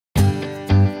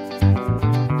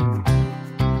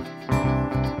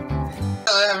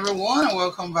everyone, and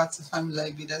welcome back to Family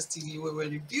Life Builders TV, where we're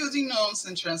rebuilding homes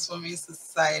and transforming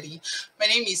society. My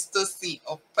name is Tosi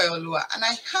Opayolua, and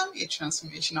I am a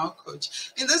transformational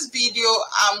coach. In this video,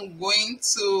 I'm going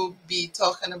to be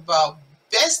talking about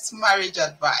best marriage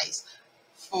advice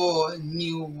for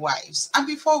new wives. And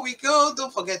before we go,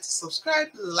 don't forget to subscribe,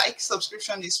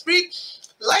 subscription is free.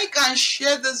 Like and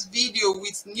share this video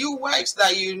with new wives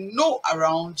that you know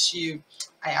around you.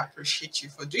 I appreciate you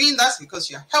for doing that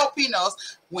because you're helping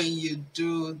us when you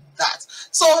do that.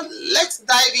 So let's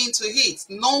dive into it.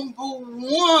 Number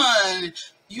one,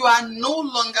 you are no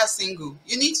longer single.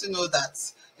 You need to know that.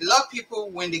 A lot of people,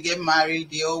 when they get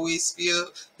married, they always still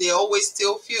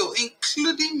feel,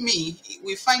 including me,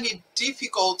 we find it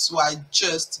difficult to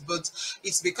adjust, but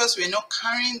it's because we're not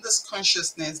carrying this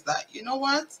consciousness that, you know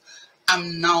what,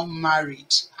 I'm now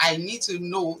married. I need to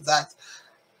know that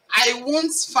I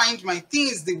won't find my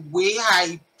things the way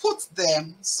I put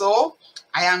them. So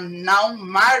I am now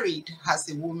married as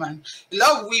a woman. A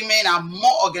lot of women are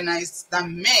more organized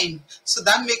than men. So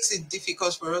that makes it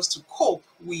difficult for us to cope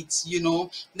with,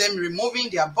 them removing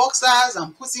their boxers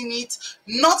and putting it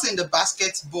not in the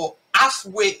basket, but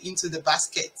halfway into the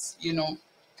basket, You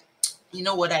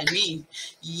know what I mean?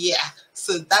 Yeah.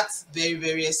 So that's very,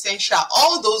 very essential.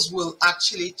 All those will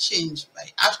actually change.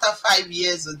 Like after 5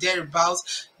 years or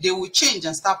thereabouts, they will change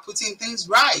and start putting things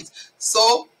right.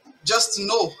 So just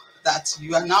know that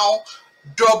you are now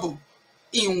double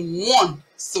in one.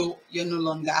 So you're no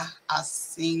longer a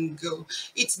single.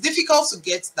 It's difficult to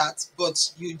get that,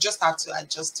 but you just have to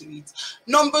adjust to it.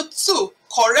 Number two,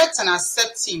 correct and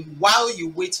accept him while you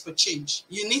wait for change.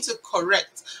 You need to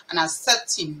correct and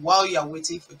accept him while you are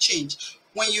waiting for change.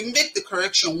 When you make the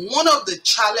correction, one of the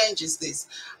challenges is this.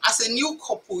 As a new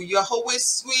couple, you are always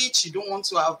sweet. You don't want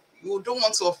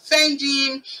to offend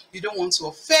him. You don't want to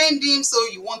offend him. So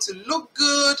you want to look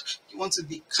good. You want to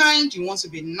be kind. You want to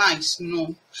be nice.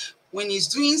 No. When he's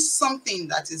doing something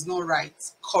that is not right,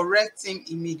 correct him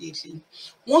immediately.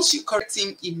 Once you correct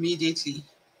him immediately,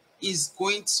 he's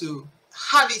going to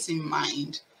have it in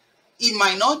mind. It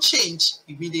might not change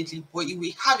immediately, but he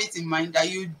will have it in mind that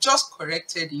you just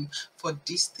corrected him for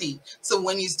this thing. So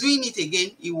when he's doing it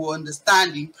again, he will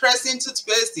understand in pressing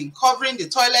toothpaste, in covering the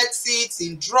toilet seats,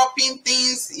 in dropping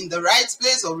things in the right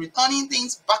place or returning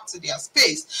things back to their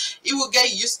space. He will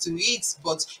get used to it,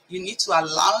 but you need to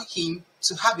allow him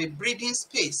to have a breathing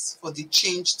space for the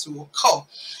change to occur.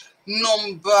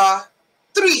 Number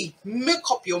three, make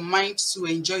up your mind to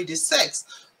enjoy the sex.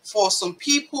 For some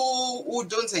people who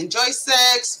don't enjoy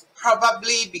sex,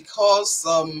 probably because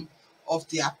of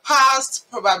their past,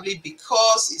 probably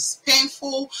because it's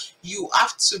painful, you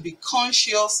have to be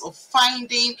conscious of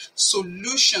finding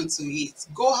solution to it.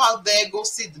 Go out there, go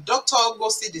see the doctor, go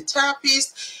see the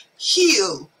therapist,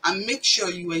 heal and make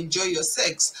sure you enjoy your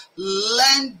sex.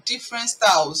 Learn different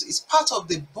styles. It's part of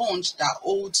the bond that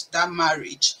holds that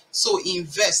marriage. So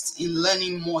invest in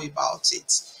learning more about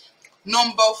it.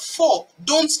 Number four,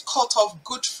 don't cut off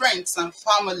good friends and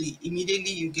family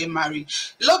immediately you get married.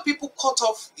 A lot of people cut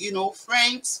off,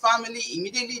 friends, family,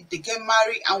 immediately they get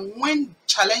married. And when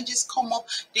challenges come up,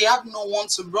 they have no one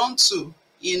to run to.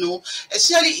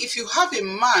 Especially if you have a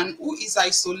man who is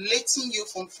isolating you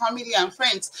from family and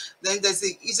friends, then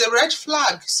it's a red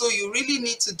flag. So you really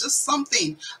need to do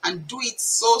something and do it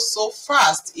so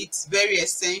fast. It's very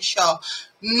essential.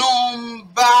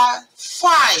 Number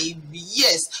five,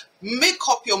 yes, make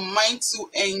up your mind to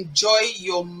enjoy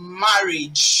your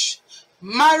marriage.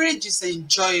 Marriage is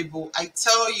enjoyable. I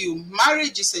tell you,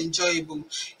 marriage is enjoyable.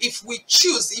 If we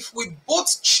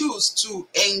both choose to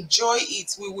enjoy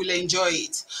it, we will enjoy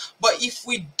it. But if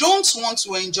we don't want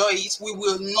to enjoy it, we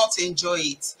will not enjoy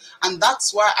it. And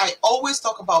that's why I always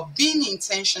talk about being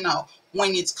intentional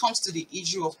when it comes to the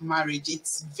issue of marriage.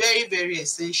 It's very, very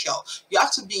essential. You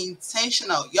have to be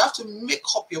intentional. You have to make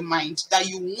up your mind that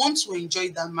you want to enjoy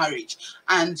that marriage,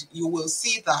 and you will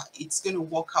see that it's going to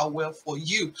work out well for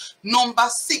you. Number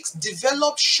six,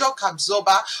 develop shock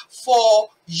absorber for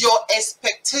your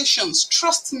expectations.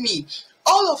 Trust me,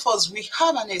 all of us, we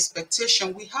have an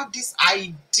expectation. We have this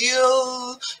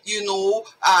ideal,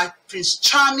 Prince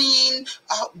Charming.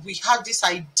 We have this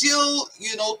ideal,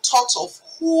 thought of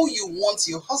who you want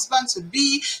your husband to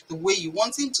be, the way you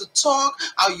want him to talk,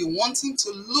 how you want him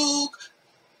to look.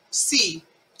 See,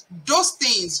 those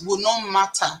things will not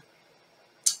matter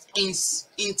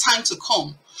in time to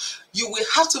come. You will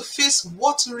have to face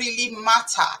what really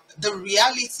matter, the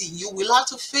reality. You will have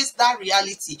to face that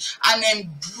reality and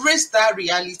embrace that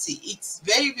reality. It's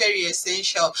very, very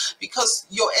essential, because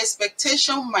your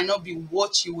expectation might not be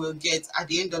what you will get at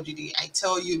the end of the day. I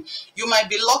tell you, you might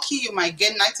be lucky, you might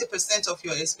get 90% of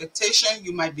your expectation,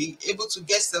 you might be able to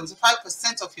get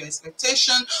 75% of your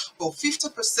expectation, or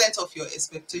 50% of your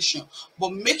expectation.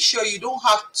 But make sure you don't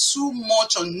have too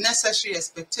much unnecessary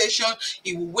expectation.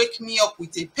 It will wake me up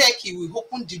with a peck, he will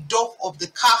open the door of the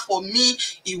car for me,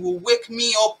 he will wake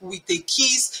me up with a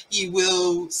kiss, he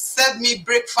will serve me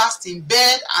breakfast in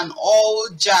bed and all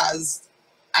jazz.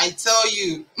 I tell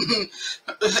you,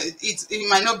 it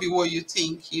might not be what you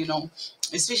think, you know,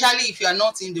 especially if you are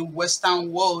not in the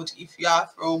Western world. If you are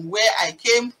from where I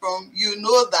came from, you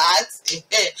know that.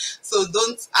 So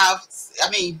don't have,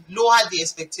 lower the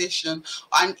expectation.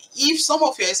 And if some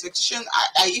of your expectations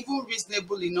are even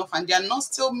reasonable enough and they are not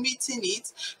still meeting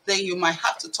it, then you might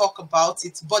have to talk about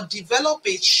it. But develop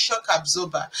a shock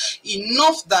absorber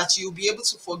enough that you'll be able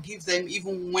to forgive them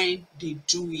even when they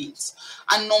do it.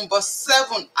 And number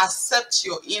 7, accept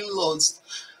your in-laws.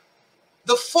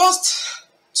 The first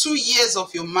 2 years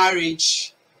of your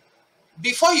marriage,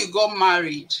 before you got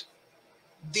married,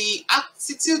 the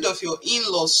attitude of your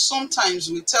in-laws sometimes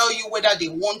will tell you whether they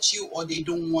want you or they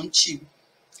don't want you.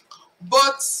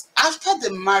 But after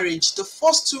the marriage, the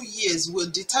first 2 years will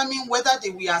determine whether they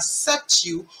will accept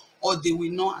you or they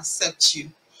will not accept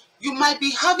you. You might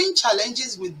be having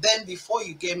challenges with them before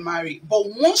you get married, but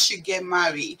once you get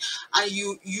married and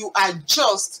you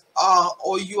adjust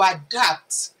or you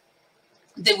adapt,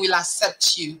 they will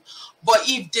accept you. But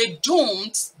if they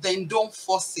don't, then don't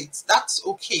force it. That's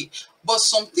okay. But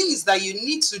some things that you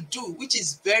need to do, which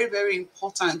is very, very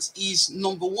important, is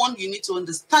number 1, you need to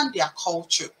understand their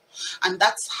culture. And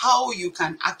that's how you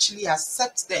can actually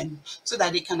accept them, so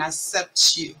that they can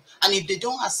accept you. And if they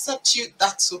don't accept you,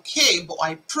 that's okay. But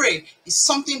I pray it's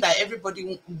something that everybody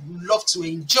would love to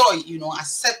enjoy, you know,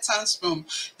 acceptance from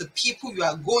the people you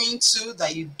are going to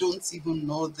that you don't even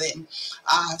know them.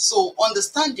 So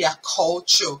understand their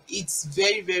culture. It's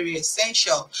very, very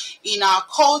essential. In our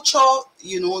culture,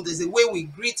 you know, there's a way we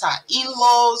greet our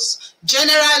in-laws.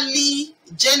 Generally,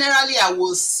 I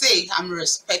will say I'm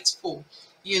respectful.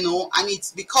 You know, and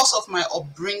it's because of my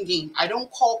upbringing. I don't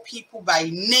call people by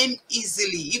name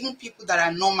easily, even people that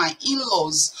are not my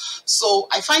in-laws. So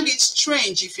I find it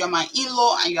strange if you're my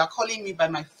in-law and you are calling me by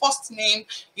my first name.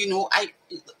 You know,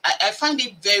 I find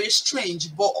it very strange,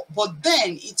 but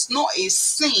then it's not a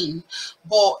sin,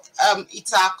 but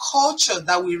it's our culture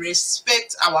that we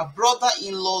respect our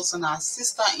brother-in-laws and our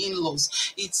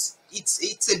sister-in-laws. It's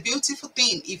a beautiful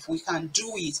thing if we can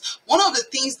do it. One of the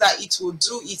things that it will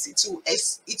do is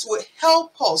it will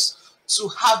help us to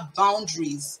have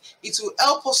boundaries. It will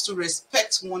help us to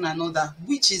respect one another,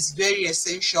 which is very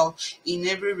essential in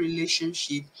every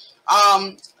relationship.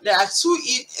 There are 2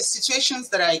 situations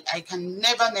that I can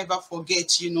never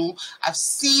forget. You know, I've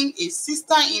seen a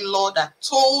sister-in-law that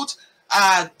told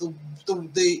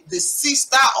the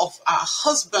sister of her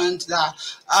husband that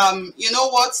you know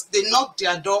what, they knocked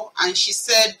their door and she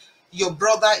said, your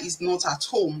brother is not at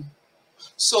home.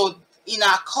 So in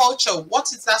our culture,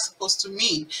 what is that supposed to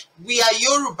mean? We are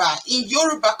Yoruba. In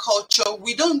Yoruba culture,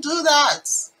 we don't do that.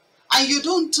 And you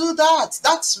don't do that.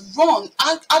 That's wrong.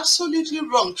 Absolutely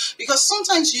wrong. Because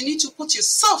sometimes you need to put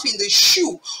yourself in the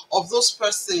shoe of those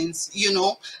persons, you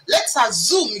know. Let's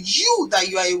assume that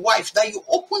you are a wife, that you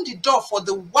open the door for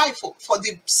the wife, for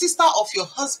the sister of your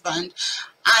husband.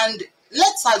 And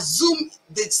let's assume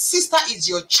the sister is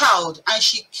your child and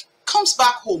she comes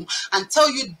back home and tell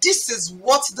you, this is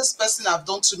what this person have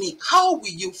done to me. How will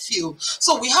you feel?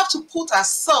 So we have to put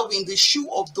ourselves in the shoe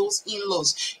of those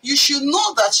in-laws. You should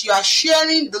know that you are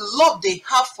sharing the love they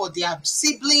have for their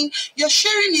sibling. You're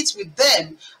sharing it with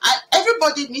them, and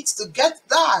everybody needs to get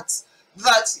that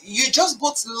you just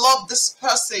both love this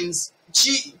person's.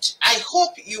 I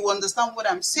hope you understand what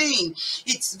I'm saying.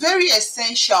 It's very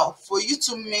essential for you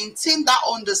to maintain that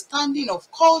understanding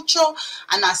of culture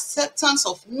and acceptance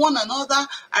of one another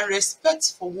and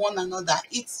respect for one another.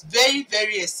 It's very,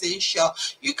 very essential.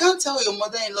 You can't tell your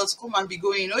mother-in-law to come and be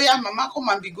going, oh yeah, mama, come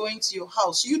and be going to your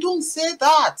house. You don't say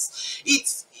that.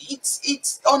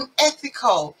 It's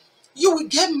unethical. You will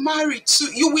get married too.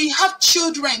 You will have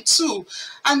children too.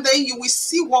 And then you will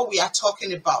see what we are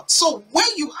talking about. So when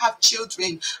you have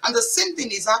children and the same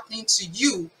thing is happening to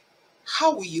you,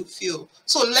 how will you feel?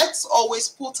 So let's always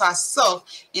put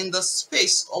ourselves in the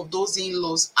space of those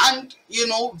in-laws, and you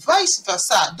know, vice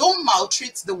versa. Don't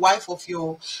maltreat the wife of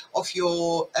your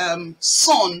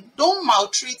son. Don't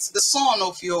maltreat the son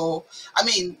of your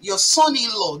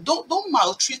son-in-law. Don't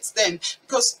maltreat them,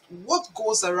 because what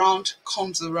goes around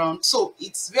comes around. So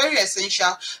it's very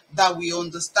essential that we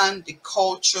understand the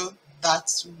culture that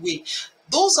way.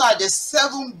 Those are the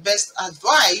 7 best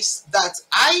advice that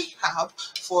I have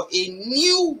for a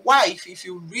new wife if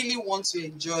you really want to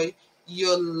enjoy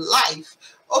your life.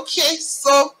 Okay,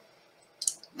 so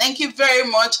thank you very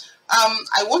much.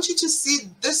 I want you to see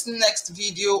this next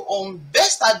video on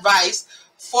best advice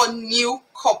for new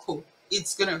couple.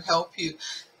 It's gonna help you.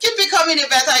 Keep becoming a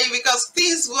better you, because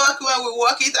things work when we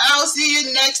work it. And I'll see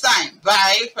you next time.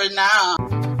 Bye for now.